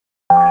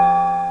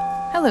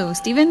Hello,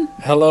 Stephen.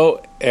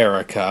 Hello,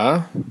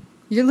 Erica.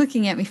 You're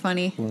looking at me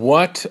funny.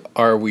 What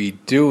are we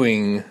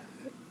doing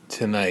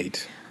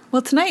tonight?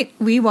 Well, tonight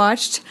we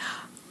watched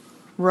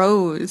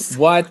Rose.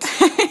 What?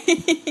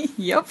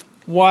 Yep.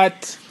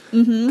 What?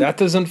 Mm-hmm. That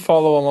doesn't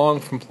follow along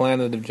from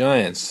Planet of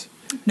Giants.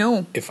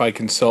 No. If I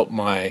consult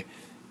my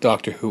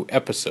Doctor Who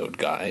episode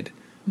guide,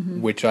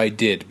 which I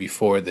did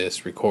before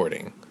this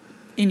recording.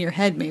 In your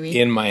head, maybe.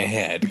 In my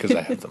head, because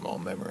I have them all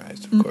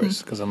memorized, of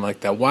course, because I'm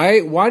like that.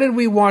 Why did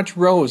we watch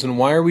Rose, and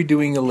why are we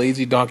doing a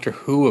lazy Doctor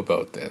Who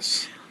about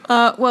this?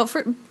 Well,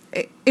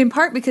 in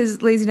part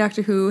because Lazy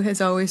Doctor Who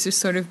has always just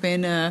sort of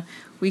been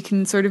we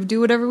can sort of do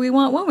whatever we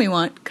want when we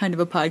want kind of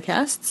a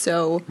podcast.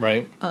 So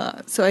Right.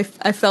 So I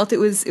felt it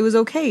was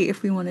okay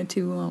if we wanted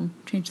to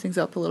change things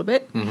up a little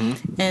bit.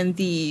 Mm-hmm. And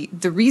the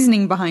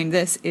reasoning behind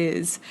this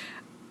is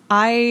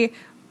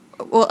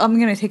I'm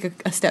going to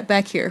take a step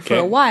back here. For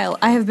a while,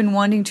 I have been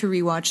wanting to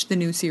rewatch the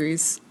new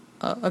series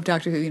of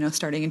Doctor Who,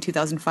 starting in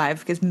 2005,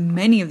 because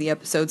many of the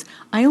episodes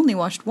I only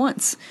watched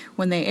once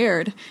when they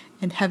aired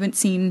and haven't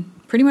seen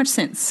pretty much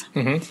since.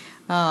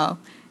 Mm-hmm.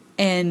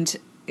 And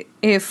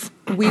if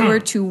we were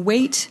to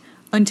wait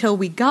until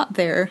we got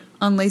there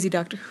on Lazy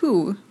Doctor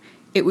Who,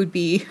 it would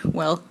be,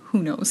 well,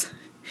 who knows?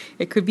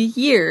 It could be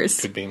years.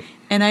 Could be.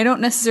 And I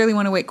don't necessarily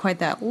want to wait quite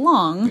that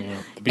long. Yeah.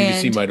 The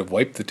BBC might have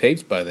wiped the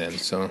tapes by then,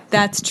 so...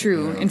 That's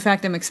true. Yeah. In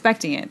fact, I'm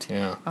expecting it.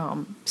 Yeah.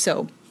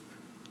 So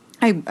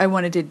I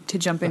wanted to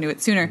jump into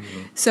it sooner.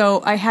 Mm-hmm.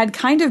 So I had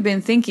kind of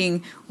been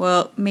thinking,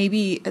 well,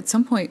 maybe at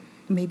some point,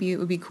 maybe it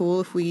would be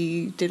cool if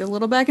we did a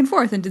little back and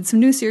forth and did some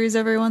new series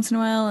every once in a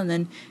while and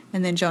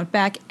then jumped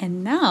back.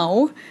 And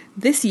now,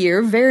 this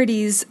year,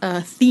 Verity's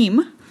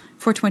theme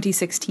for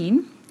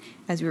 2016...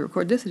 As we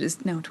record this, it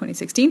is now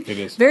 2016. It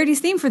is. Verity's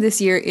theme for this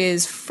year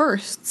is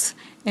firsts,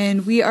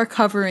 and we are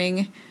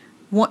covering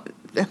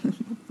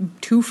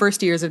 2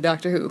 first years of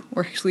Doctor Who.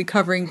 We're actually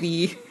covering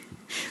the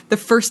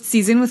first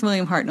season with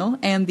William Hartnell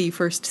and the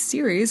first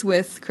series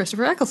with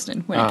Christopher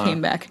Eccleston when it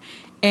came back.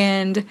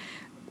 And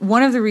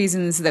one of the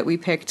reasons that we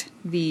picked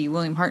the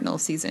William Hartnell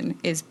season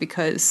is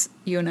because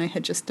you and I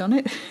had just done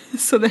it,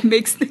 so that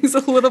makes things a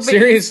little bit...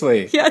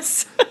 Seriously?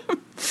 Yes.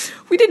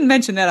 We didn't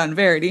mention that on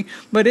Verity,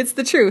 but it's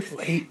the truth.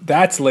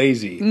 That's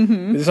lazy.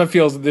 Mm-hmm.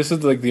 This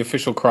is like the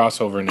official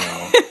crossover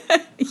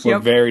now, where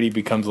Verity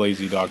becomes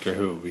Lazy Doctor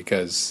Who,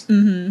 because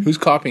who's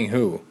copying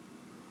who?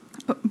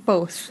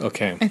 Both.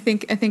 Okay. I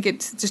think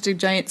it's just a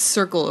giant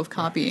circle of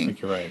copying. I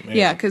think you're right. Maybe.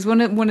 Yeah, because one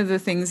of the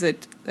things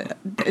that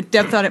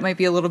Deb thought it might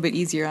be a little bit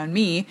easier on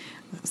me,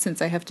 since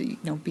I have to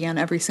be on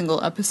every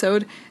single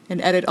episode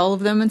and edit all of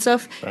them and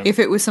stuff. Right. If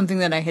it was something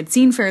that I had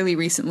seen fairly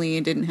recently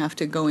and didn't have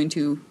to go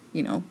into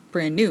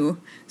brand new,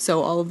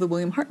 so all of the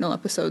William Hartnell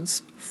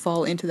episodes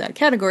fall into that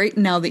category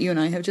now that you and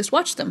I have just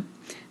watched them.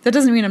 That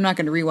doesn't mean I'm not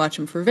going to rewatch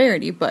them for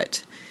Verity,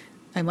 but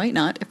I might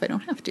not if I don't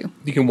have to.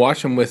 You can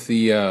watch them with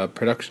the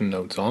production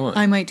notes on.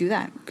 I might do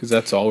that. Because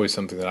that's always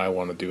something that I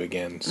want to do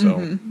again.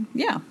 So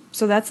Yeah,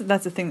 so that's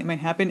a thing that might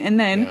happen. And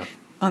then,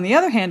 on the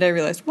other hand, I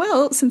realized,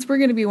 well, since we're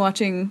going to be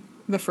watching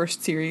the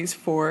first series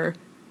for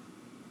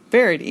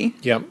Verity,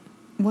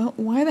 well,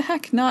 why the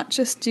heck not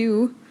just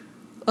do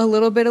a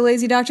little bit of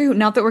Lazy Doctor Who?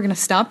 Not that we're going to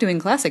stop doing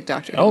classic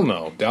Doctor Who. Oh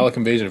no, Dalek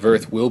Invasion of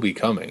Earth will be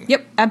coming.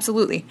 Yep,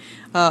 absolutely.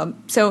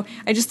 So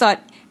I just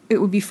thought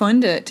it would be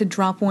fun to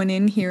drop one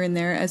in here and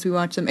there as we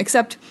watch them,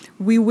 except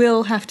we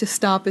will have to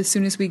stop as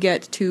soon as we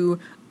get to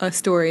a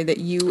story that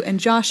you and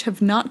Josh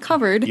have not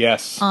covered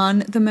on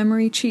the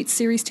Memory Cheats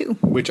Series 2.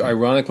 Which,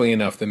 ironically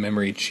enough, the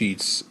Memory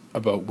Cheats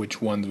about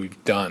which ones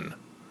we've done.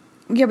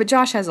 Yeah, but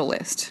Josh has a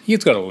list.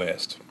 He's got a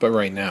list, but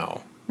right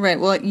now... Right,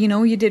 well,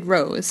 you did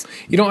Rose.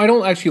 I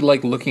don't actually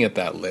like looking at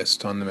that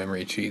list on the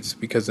Memory Cheats,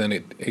 because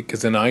then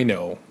then I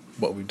know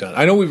what we've done.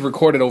 I know we've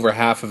recorded over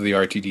half of the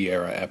RTD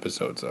era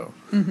episodes, though.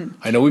 Mm-hmm.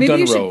 I know we've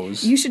done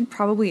Rose. You should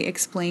probably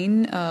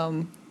explain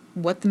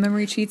what the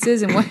Memory Cheats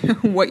is and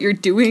what you're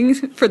doing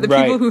for the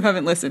people who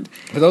haven't listened.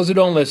 For those who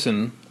don't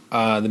listen,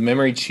 the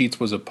Memory Cheats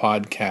was a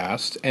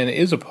podcast, and it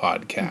is a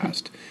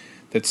podcast,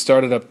 that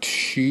started up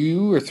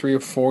 2 or 3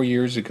 or 4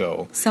 years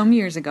ago. Some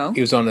years ago.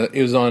 It was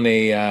on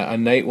a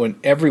night when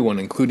everyone,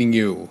 including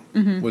you,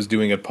 was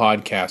doing a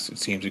podcast, it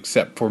seems,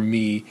 except for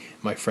me,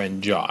 my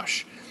friend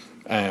Josh.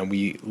 And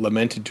we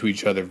lamented to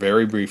each other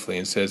very briefly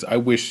and says, I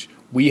wish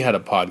we had a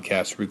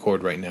podcast to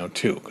record right now,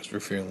 too, because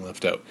we're feeling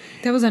left out.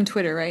 That was on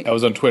Twitter, right? That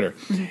was on Twitter.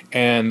 Mm-hmm.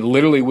 And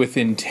literally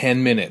within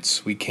 10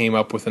 minutes, we came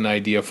up with an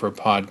idea for a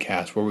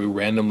podcast where we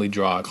randomly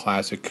draw a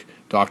classic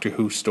Doctor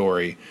Who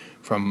story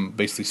from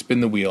basically spin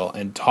the wheel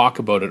and talk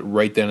about it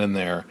right then and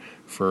there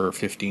for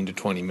 15 to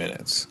 20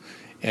 minutes.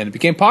 And it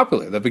became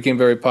popular. That became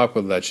very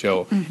popular, that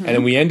show. Mm-hmm. And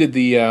then we ended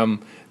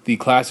the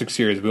classic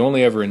series. We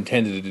only ever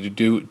intended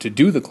to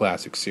do the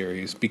classic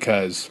series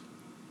because,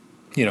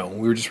 we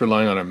were just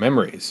relying on our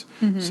memories.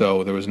 Mm-hmm.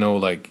 So there was no,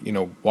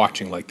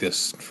 watching like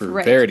this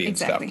for Verity and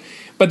stuff.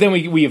 But then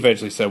we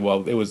eventually said,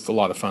 well, it was a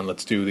lot of fun.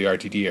 Let's do the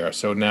RTD era.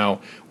 So now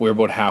we're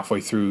about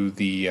halfway through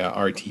the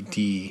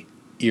RTD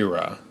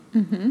era.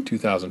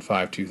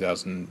 2005,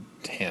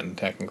 2010,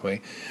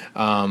 technically.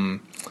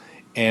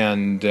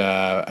 and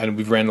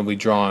we've randomly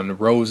drawn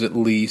Rose at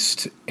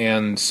least,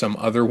 and some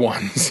other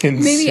ones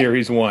in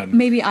series 1.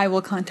 Maybe I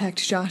will contact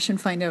Josh and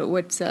find out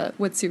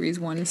what series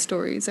 1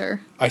 stories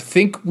are. I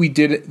think we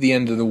did at the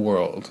end of the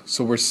world,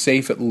 so we're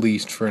safe at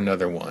least for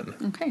another one.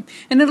 Okay,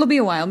 and it'll be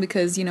a while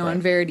because Right.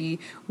 on Verity,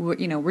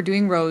 we're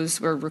doing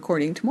Rose. We're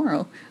recording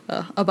tomorrow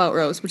about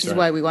Rose, which is Right.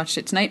 why we watched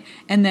it tonight.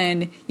 And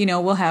then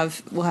we'll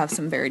have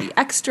some Verity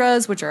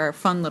extras, which are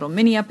fun little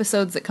mini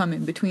episodes that come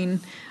in between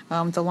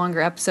the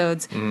longer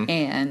episodes,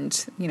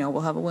 and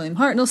we'll have a William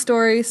Hartnell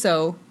story.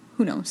 So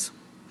who knows?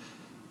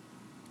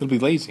 It'll be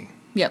lazy.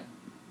 Yep.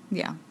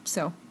 Yeah.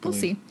 So we'll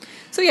see.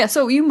 So yeah.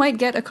 So you might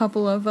get a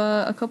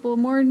couple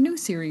more new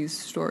series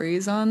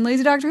stories on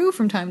Lazy Doctor Who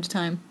from time to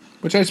time.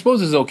 Which I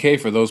suppose is okay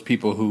for those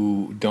people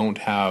who don't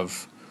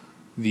have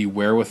the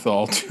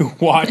wherewithal to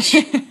watch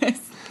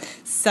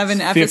 7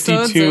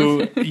 episodes.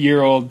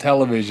 52-year-old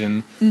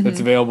television that's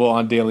available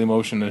on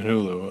Dailymotion and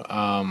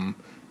Hulu.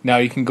 Now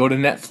you can go to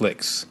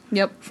Netflix.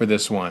 Yep. For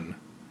this one,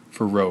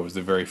 for Rose,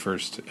 the very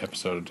first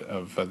episode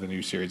of the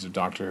new series of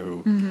Doctor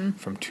Who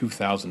from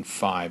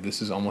 2005.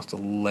 This is almost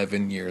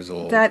 11 years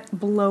old. That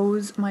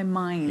blows my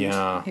mind.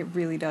 Yeah. It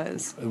really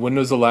does. When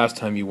was the last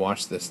time you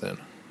watched this then?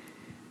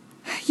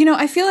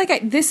 I feel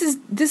like this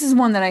is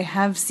one that I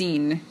have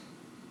seen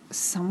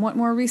somewhat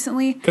more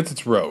recently. Because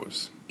it's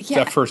Rose. It's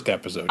Yeah. that first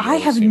episode. I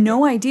have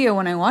no idea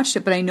when I watched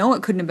it, but I know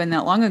it couldn't have been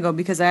that long ago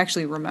because I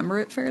actually remember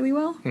it fairly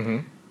well. Mm-hmm.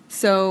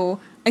 So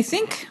I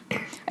think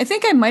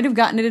I might have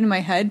gotten it in my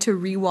head to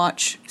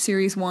rewatch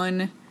series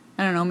 1,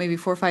 I don't know, maybe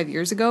 4 or 5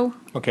 years ago.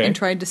 Okay. And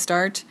tried to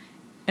start,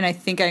 and I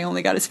think I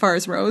only got as far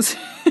as Rose.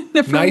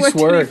 Nice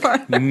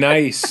work.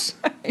 Nice.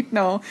 I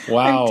know.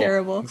 Wow. I'm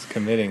terrible. It's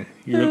committing.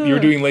 You were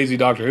doing Lazy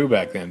Doctor Who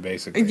back then,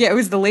 basically. Yeah, it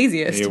was the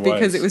laziest It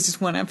because was. it was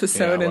just one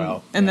episode,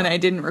 and then I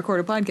didn't record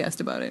a podcast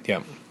about it.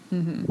 Yeah.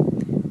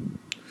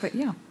 But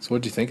yeah. So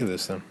what did you think of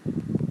this then?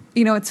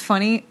 It's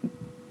funny.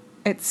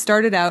 It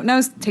started out, and I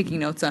was taking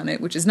notes on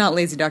it, which is not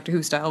Lazy Doctor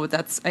Who style, but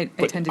that's I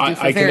tend to do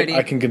for Verity.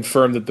 I can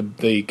confirm that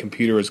the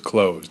computer is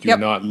closed. You're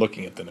not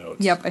looking at the notes.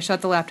 Yep, I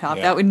shut the laptop.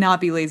 Yeah. That would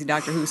not be Lazy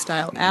Doctor Who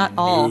style at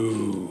all.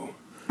 Ooh.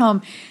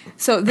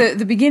 So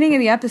the beginning of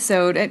the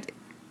episode,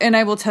 and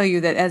I will tell you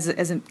that as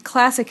a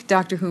classic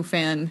Doctor Who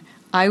fan,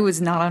 I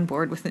was not on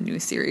board with the new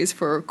series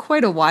for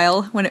quite a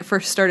while when it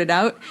first started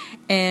out,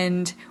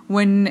 and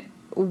when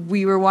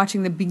we were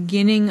watching the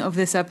beginning of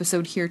this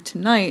episode here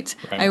tonight,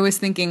 Right. I was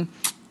thinking,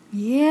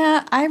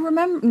 yeah, I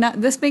remember.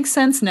 This makes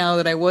sense now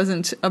that I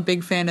wasn't a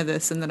big fan of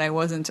this and that I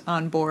wasn't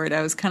on board.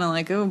 I was kind of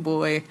like, oh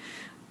boy,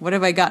 what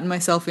have I gotten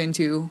myself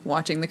into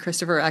watching the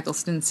Christopher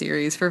Eccleston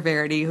series for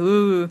Verity?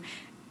 Ooh.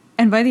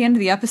 And by the end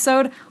of the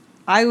episode,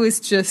 I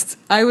was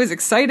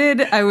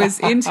excited. I was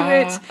into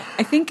it.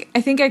 I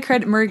think I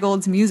credit Murray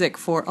Gold's music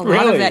for a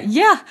lot of that.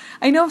 Yeah,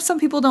 I know some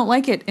people don't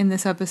like it in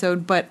this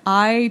episode, but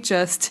I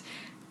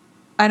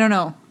don't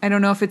know. I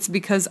don't know if it's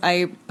because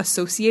I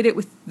associate it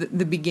with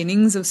the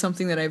beginnings of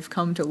something that I've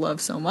come to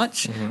love so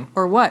much,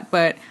 or what.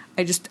 But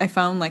I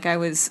found like I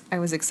was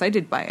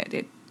excited by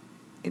it.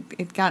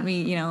 It got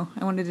me. I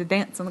wanted to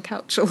dance on the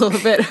couch a little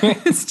bit.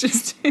 It's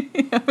just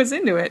I was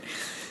into it.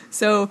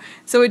 So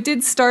it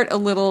did start a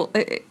little.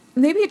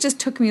 Maybe it just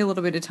took me a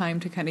little bit of time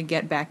to kind of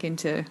get back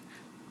into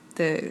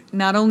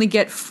not only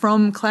get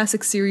from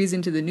classic series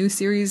into the new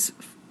series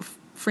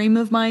frame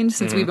of mind,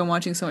 since we've been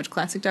watching so much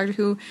classic Doctor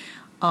Who.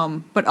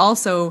 But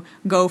also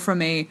go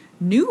from a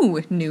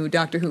new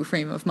Doctor Who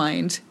frame of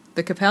mind,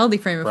 the Capaldi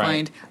frame of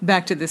mind,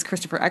 back to this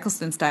Christopher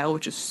Eccleston style,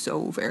 which is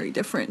so very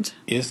different.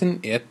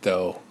 Isn't it,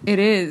 though? It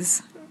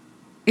is.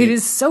 It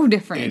is so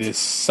different. It is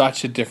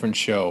such a different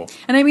show.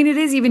 And I mean, it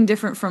is even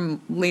different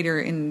from later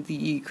in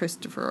the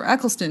Christopher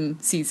Eccleston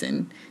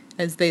season,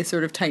 as they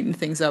sort of tighten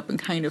things up and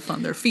kind of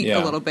found their feet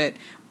a little bit.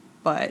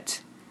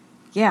 But,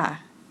 yeah,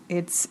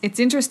 it's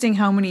interesting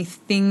how many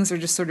things are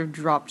just sort of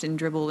dropped and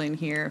dribbled in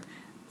here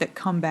that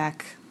come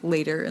back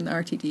later in the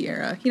RTD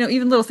era.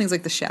 Even little things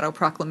like the Shadow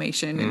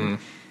Proclamation and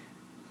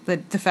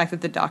the fact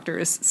that the Doctor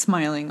is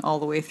smiling all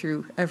the way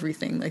through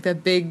everything, like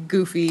that big,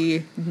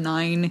 goofy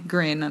 9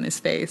 grin on his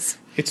face.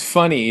 It's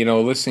funny,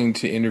 listening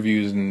to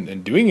interviews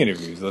and doing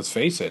interviews, let's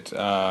face it,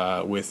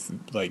 with,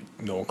 like,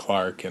 Noel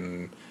Clarke,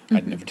 and I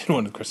never did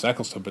one with Chris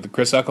Eccleston, but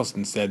Chris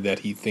Eccleston said that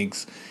he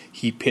thinks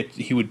he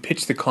would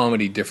pitch the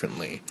comedy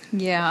differently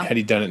had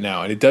he done it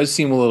now. And it does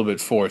seem a little bit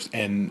forced,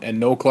 and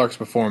Noel Clarke's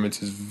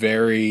performance is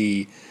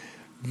very,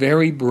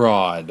 very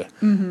broad,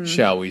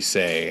 shall we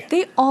say.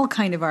 They all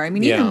kind of are. I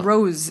mean, even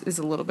Rose is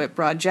a little bit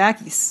broad.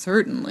 Jackie,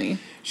 certainly.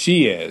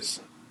 She is.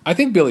 I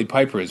think Billie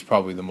Piper is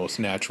probably the most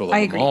natural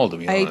of them all, to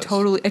be honest.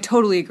 I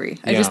totally agree.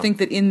 I just think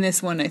that in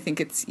this one, I think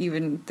it's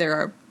even, there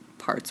are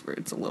parts where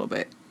it's a little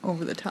bit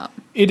over the top.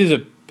 It is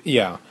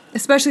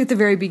especially at the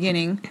very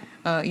beginning.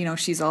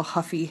 She's all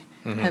huffy,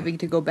 having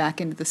to go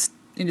back into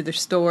the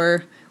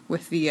store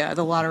with the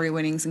lottery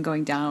winnings and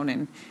going down,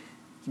 and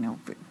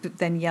but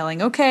then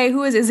yelling, "Okay,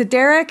 who is it? Is it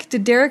Derek?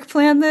 Did Derek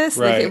plan this?"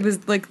 Right. Like, it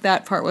was like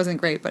that part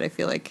wasn't great, but I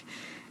feel like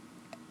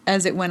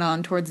as it went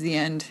on towards the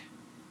end,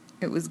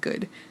 it was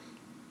good.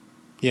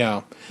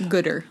 Yeah.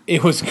 Gooder.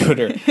 It was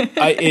gooder.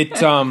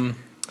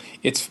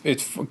 It's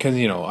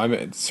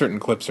because certain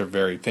clips are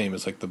very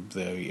famous, like the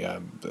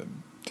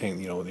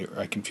thing,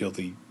 I can feel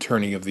the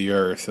turning of the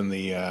earth and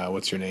the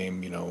what's your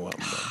name,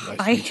 nice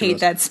I hate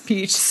that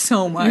speech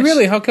so much.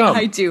 Really? How come?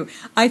 I do.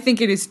 I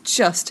think it is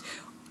just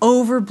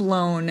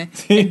overblown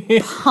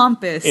and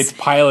pompous. It's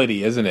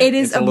piloty, isn't it? It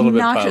is it's a little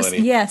obnoxious.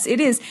 bit piloty. Yes, it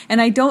is.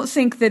 And I don't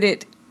think that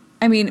it.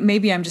 I mean,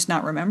 maybe I'm just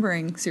not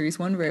remembering Series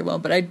 1 very well,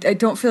 but I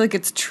don't feel like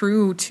it's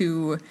true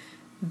to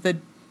the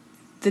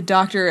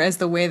Doctor as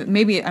the way that...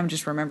 Maybe I'm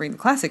just remembering the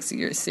classic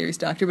series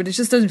Doctor, but it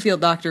just doesn't feel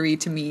Doctor-y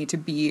to me to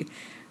be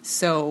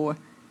so,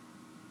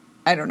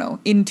 I don't know,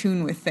 in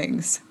tune with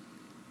things,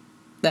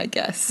 I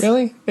guess.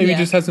 Really? Maybe Yeah.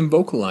 he just hasn't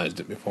vocalized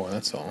it before,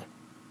 that's all.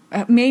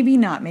 Maybe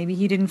not. Maybe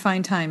he didn't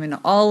find time in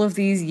all of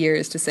these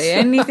years to say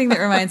anything that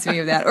reminds me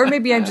of that. Or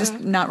maybe I'm just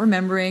not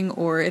remembering,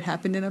 or it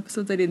happened in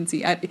episodes I didn't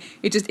see.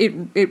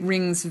 It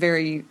rings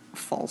very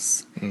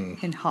false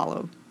and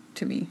hollow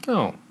to me.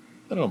 Oh, I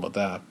don't know about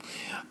that.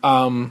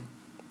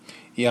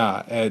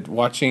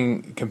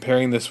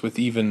 Comparing this with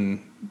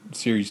even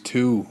Series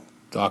 2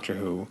 Doctor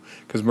Who,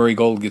 because Murray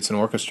Gold gets an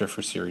orchestra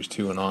for Series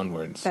 2 and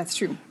onwards. That's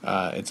true.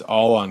 It's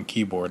all on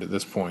keyboard at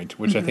this point,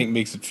 which I think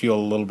makes it feel a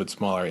little bit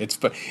smaller. It's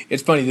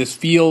funny, this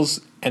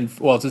feels,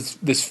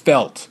 this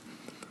felt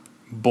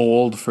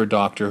bold for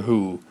Doctor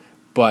Who,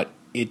 but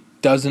it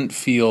doesn't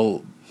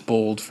feel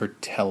bold for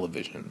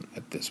television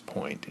at this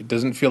point. It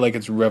doesn't feel like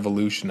it's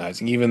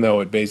revolutionizing, even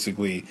though it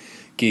basically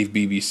gave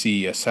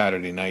BBC a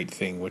Saturday night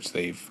thing, which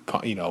they've,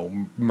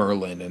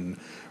 Merlin and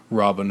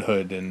Robin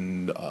Hood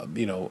and,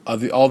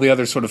 all the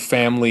other sort of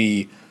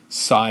family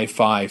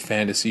sci-fi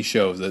fantasy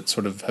shows that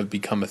sort of have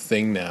become a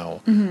thing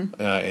now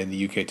in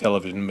the UK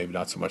television, maybe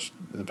not so much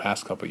in the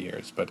past couple of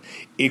years, but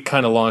it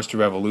kind of launched a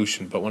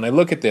revolution. But when I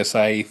look at this,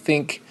 I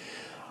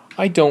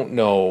don't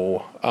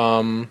know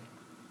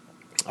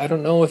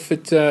if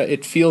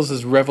it feels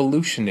as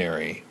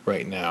revolutionary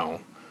right now.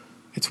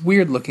 It's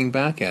weird looking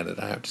back at it,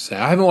 I have to say.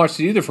 I haven't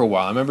watched it either for a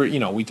while. I remember,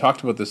 we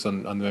talked about this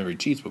on the Memory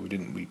Cheats, but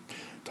we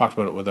talked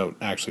about it without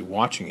actually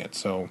watching it.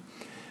 So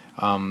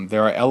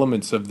there are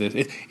elements of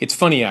this. It's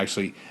funny,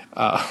 actually,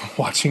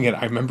 watching it.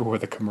 I remember where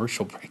the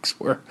commercial breaks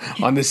were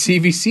on the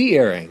CBC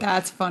airing.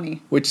 That's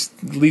funny. Which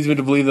leads me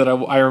to believe that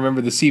I remember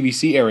the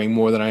CBC airing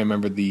more than I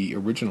remember the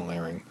original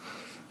airing.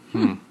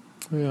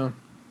 Yeah.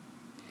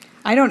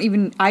 I don't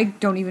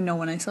even know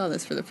when I saw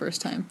this for the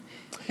first time.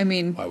 I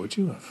mean, why would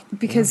you have?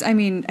 Because I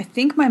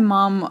think my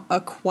mom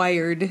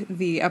acquired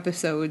the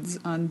episodes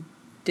on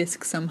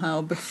disc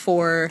somehow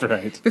before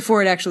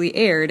it actually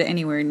aired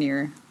anywhere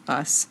near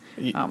us.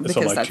 So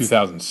like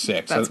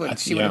 2006. That's what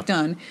she would have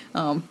done.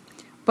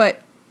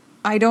 But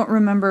I don't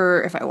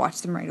remember if I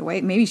watched them right away.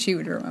 Maybe she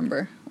would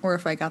remember, or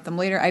if I got them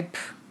later. I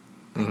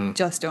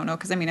just don't know,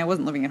 because I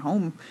wasn't living at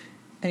home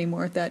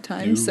anymore at that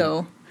time.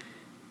 So.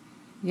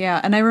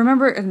 Yeah, and I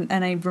remember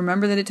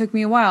that it took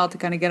me a while to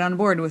kind of get on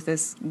board with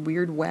this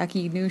weird,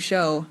 wacky new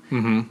show.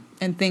 Mm-hmm.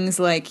 And things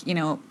like,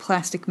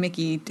 Plastic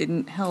Mickey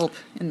didn't help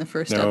in the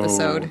first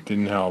episode. No,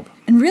 didn't help.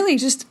 And really,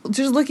 just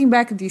looking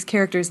back at these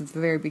characters at the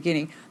very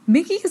beginning,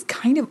 Mickey is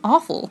kind of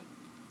awful.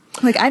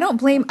 Like, I don't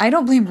blame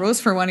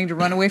Rose for wanting to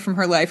run away from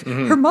her life.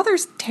 Mm-hmm. Her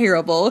mother's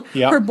terrible.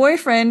 Yep. Her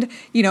boyfriend,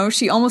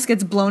 she almost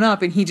gets blown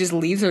up, and he just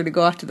leaves her to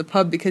go off to the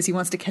pub because he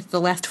wants to catch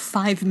the last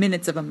 5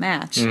 minutes of a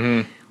match.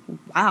 Mm-hmm.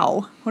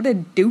 Wow, what a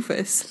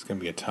doofus. It's going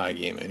to be a tie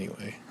game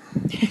anyway.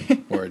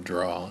 Or a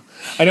draw.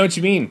 I know what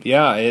you mean.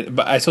 Yeah,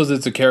 but I suppose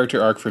it's a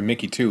character arc for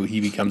Mickey too.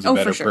 He becomes a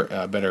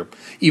better,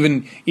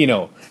 even,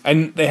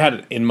 and they had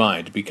it in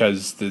mind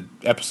because the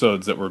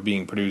episodes that were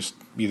being produced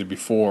either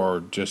before or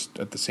just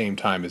at the same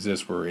time as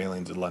this were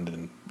Aliens in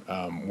London,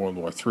 World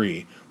War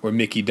III, where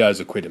Mickey does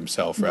acquit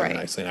himself rather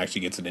nicely and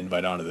actually gets an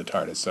invite onto the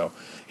TARDIS. So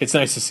it's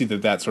nice to see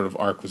that sort of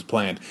arc was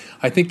planned.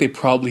 I think they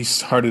probably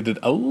started it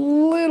a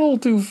little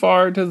too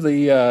far to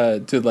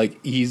the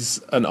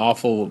he's an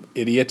awful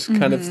idiot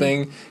kind of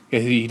thing.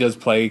 He does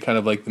play kind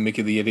of like the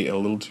Mickey the idiot a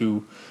little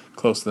too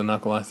close to the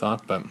knuckle, I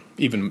thought. But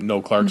even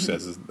Noel Clarke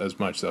says as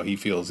much. So he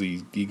feels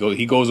he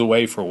goes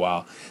away for a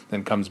while,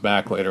 then comes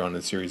back later on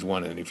in Series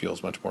 1, and he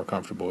feels much more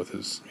comfortable with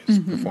his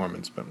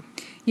performance. But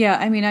yeah,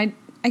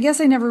 I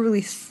guess I never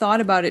really thought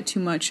about it too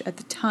much at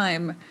the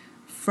time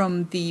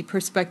from the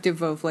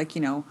perspective of,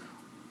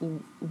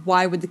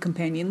 why would the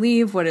companion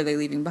leave? What are they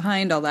leaving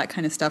behind? All that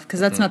kind of stuff. Because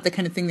that's not the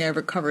kind of thing they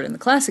ever covered in the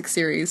classic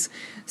series.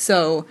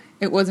 So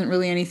it wasn't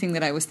really anything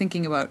that I was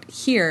thinking about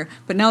here.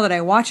 But now that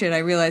I watch it, I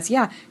realize,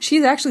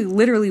 she's actually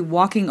literally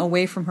walking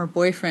away from her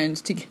boyfriend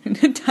to get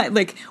into time.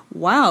 Like,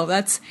 wow,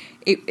 that's...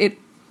 It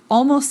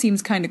almost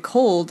seems kind of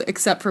cold,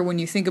 except for when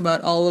you think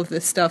about all of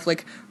this stuff.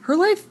 Like, her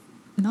life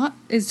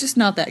is just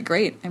not that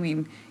great. I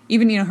mean,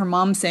 even, her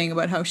mom saying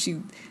about how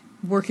she...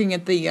 working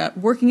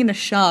in a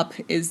shop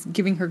is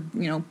giving her,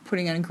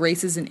 putting on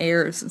graces and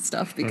airs and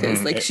stuff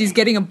because she's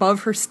getting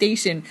above her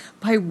station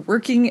by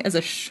working as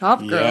a shop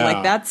girl. Yeah.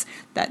 Like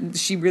that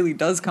she really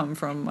does come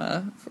from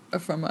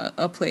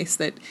a place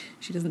that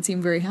she doesn't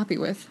seem very happy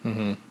with.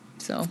 Mm-hmm.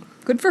 So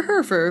good for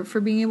her for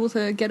being able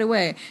to get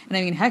away. And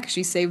I mean, heck,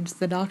 she saved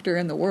the Doctor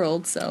and the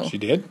world. So She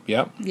did?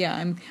 Yep.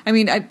 yeah.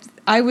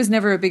 I was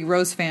never a big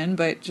Rose fan,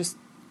 but just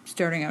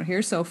starting out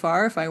here so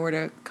far, if I were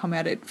to come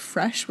at it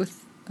fresh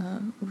with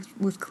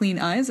clean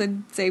eyes,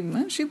 I'd say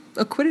she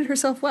acquitted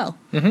herself well.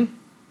 Mm-hmm.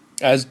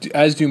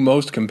 As do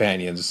most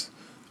companions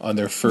on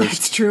their first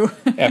That's true.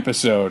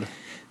 episode.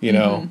 You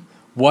know,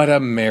 what a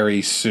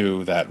Mary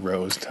Sue that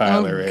Rose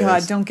Tyler is. Oh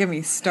God, don't get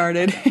me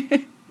started.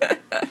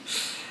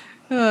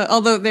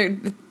 Although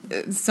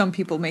some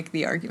people make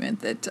the argument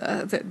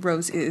that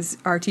Rose is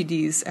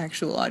RTD's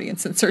actual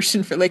audience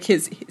insertion for like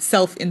his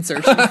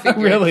self-insertion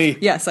figure. Really?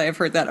 Yes, I have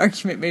heard that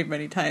argument made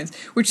many times.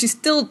 Which she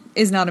still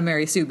is not a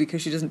Mary Sue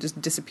because she doesn't just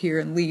disappear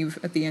and leave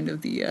at the end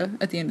of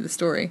the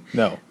story.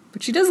 No.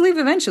 But she does leave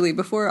eventually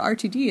before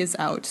RTD is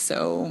out,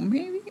 so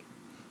maybe.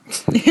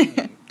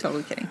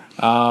 Totally kidding.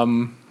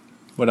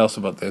 What else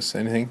about this?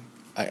 Anything?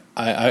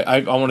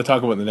 I want to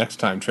talk about the next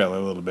time trailer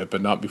a little bit,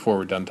 but not before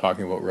we're done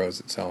talking about Rose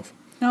itself.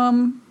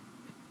 I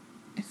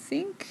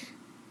think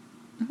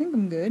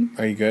I'm good.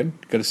 Are you good?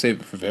 Got to save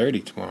it for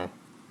Verity tomorrow.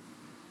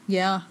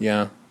 Yeah.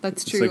 Yeah.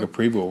 That's it's true. It's like a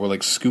preview. We're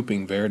like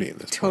scooping Verity at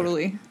this point.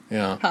 Totally.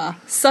 Yeah. Ha.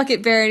 Suck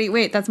it, Verity.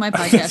 Wait, that's my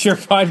podcast. It's your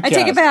podcast. I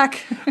take it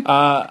back.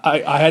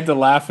 I had to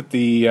laugh at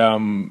the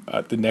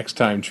next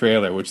time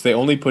trailer, which they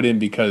only put in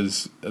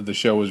because the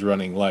show was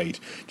running light.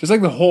 Just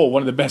like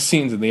one of the best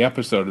scenes in the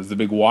episode is the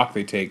big walk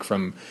they take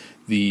from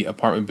the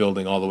apartment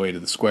building all the way to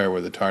the square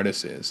where the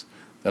TARDIS is.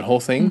 That whole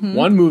thing,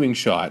 one moving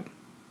shot,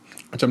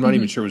 which I'm not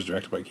even sure was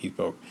directed by Keith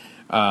Boak.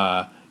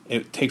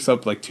 It takes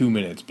up like 2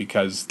 minutes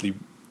because the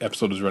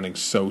episode is running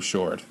so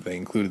short. They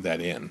included that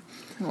in.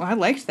 Well, I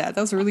liked that.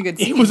 That was a really good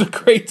scene. It was a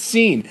great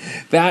scene.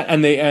 That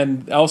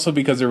and also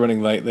because they're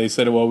running late, they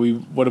said, "Well,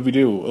 what do we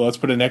do? Well, let's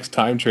put a next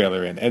time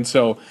trailer in." And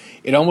so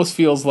it almost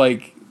feels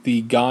like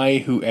the guy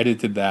who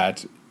edited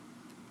that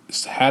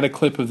had a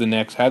clip of the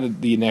next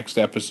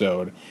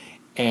episode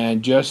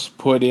and just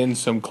put in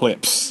some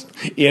clips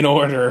in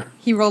order.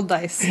 He rolled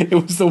dice. It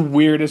was the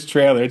weirdest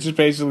trailer. It just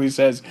basically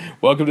says,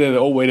 "Welcome to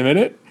the wait a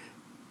minute."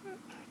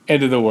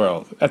 End of the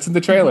world. That's in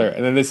the trailer.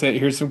 And then they say,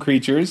 here's some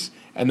creatures.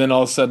 And then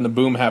all of a sudden the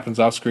boom happens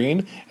off screen.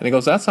 And he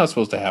goes, that's not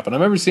supposed to happen. I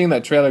remember seeing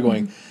that trailer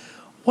going,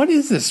 what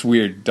is this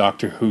weird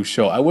Doctor Who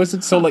show? I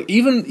wasn't so like,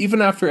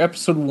 even after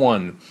episode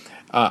 1,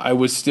 I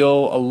was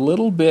still a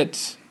little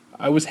bit,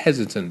 I was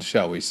hesitant,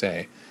 shall we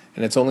say.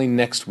 And it's only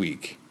next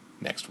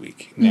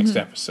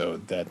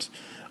episode that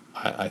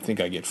I think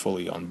I get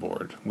fully on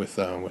board with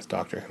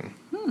Doctor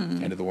Who.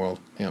 End of the world.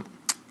 Yeah.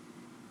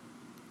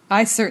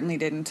 I certainly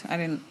didn't. I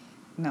didn't.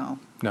 No.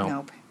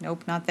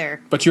 Nope, not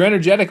there. But you're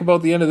energetic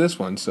about the end of this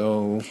one,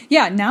 so...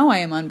 Yeah, now I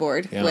am on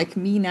board. Yeah. Like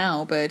me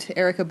now, but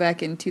Erica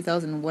Beck in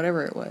 2000,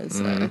 whatever it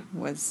was,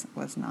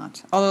 was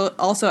not. Although,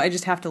 also, I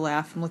just have to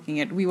laugh. I'm looking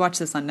at... We watched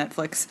this on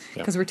Netflix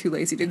because we're too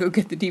lazy to go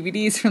get the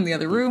DVDs from the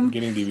other room.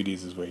 Getting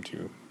DVDs is way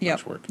too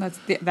much work.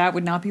 That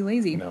would not be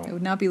lazy. No. It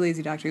would not be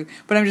lazy, Doctor Who.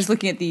 But I'm just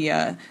looking at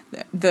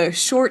the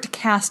short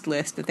cast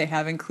list that they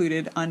have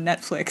included on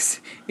Netflix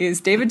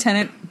is David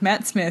Tennant,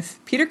 Matt Smith,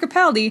 Peter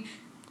Capaldi,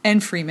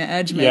 and Freema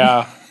Edgman.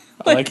 Yeah,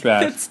 I like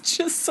that. It's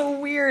just so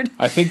weird.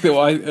 I think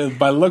that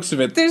by the looks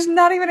of it... There's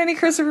not even any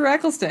Christopher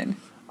Eccleston.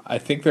 I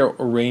think they're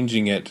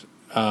arranging it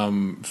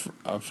from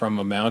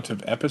amount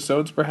of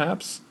episodes,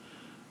 perhaps.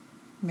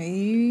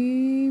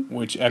 Maybe.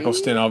 Which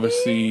Eccleston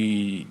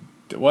obviously...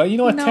 Well, you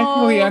know what? No,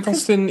 Technically,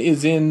 Eccleston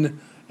is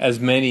in as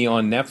many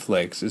on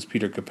Netflix as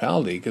Peter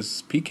Capaldi,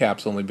 because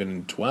PCAP's only been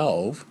in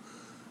 12,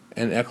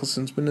 and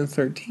Eccleston's been in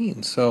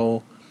 13,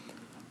 so...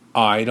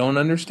 I don't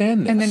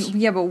understand this. And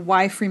then, but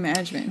why Freema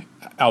Edgman?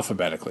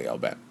 Alphabetically, I'll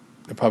bet.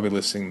 They're probably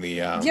listing the...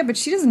 Yeah, but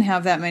she doesn't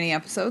have that many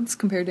episodes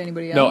compared to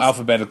anybody else. No,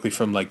 alphabetically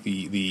from, like,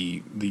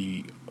 the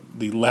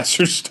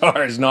lesser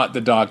stars, not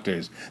the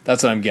Doctors.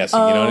 That's what I'm guessing,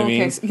 you know what I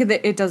mean? Okay. So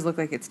it does look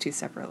like it's two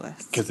separate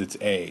lists. Because it's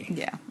A.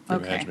 Yeah,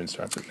 okay. Management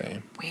starts with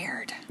A.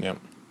 Weird. Yep.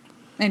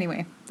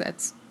 Anyway,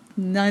 that's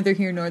neither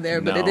here nor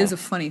there, but it is a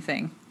funny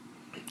thing.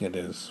 It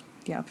is.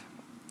 Yep.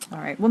 All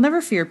right. Well,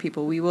 never fear,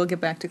 people. We will get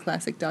back to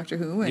classic Doctor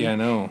Who. And, yeah, I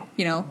know.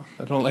 You know.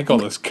 I don't like all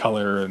this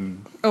color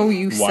and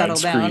you settle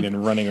down. widescreen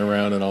and running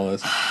around and all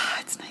this.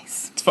 It's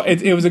nice.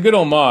 It was a good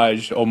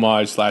homage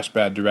 /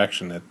 bad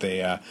direction that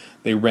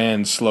they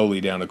ran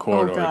slowly down a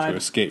corridor to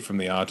escape from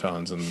the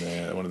Autons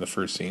in one of the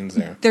first scenes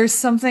there. There's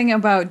something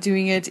about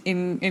doing it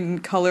in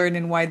color and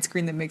in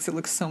widescreen that makes it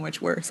look so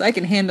much worse. I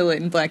can handle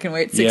it in black and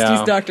white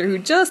 60s Doctor Who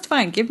just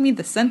fine. Give me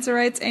the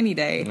Sensorites any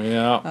day.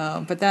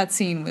 Yeah. But that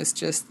scene was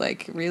just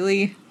like,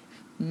 really?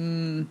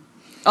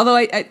 Although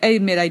I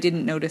admit I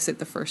didn't notice it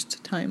the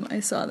first time I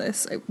saw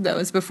this. That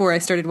was before I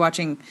started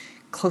watching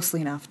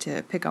closely enough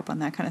to pick up on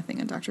that kind of thing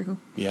in Doctor Who.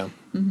 Yeah.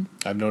 Mm-hmm.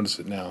 I've noticed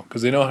it now.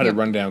 Because they know how to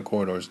run down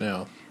corridors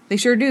now. They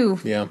sure do.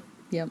 Yeah.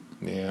 Yep.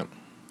 Yeah.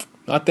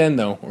 Not then,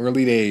 though.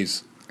 Early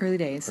days. Early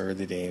days.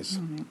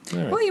 All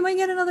right. Well, you might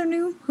get another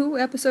new Who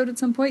episode at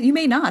some point. You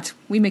may not.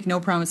 We make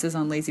no promises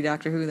on Lazy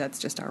Doctor Who. That's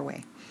just our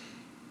way.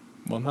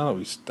 Well, now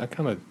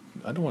that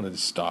I don't want to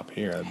just stop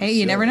here. That'd be Hey,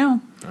 you never silly.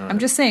 know. All right. I'm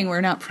just saying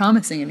we're not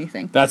promising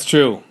anything. That's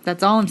true.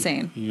 That's all I'm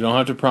saying. You don't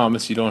have to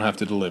promise. You don't have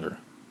to deliver.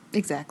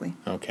 Exactly.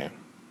 Okay.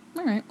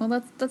 All right.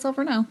 Well, that's all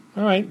for now.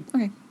 All right.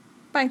 Okay.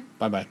 Bye.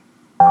 Bye-bye.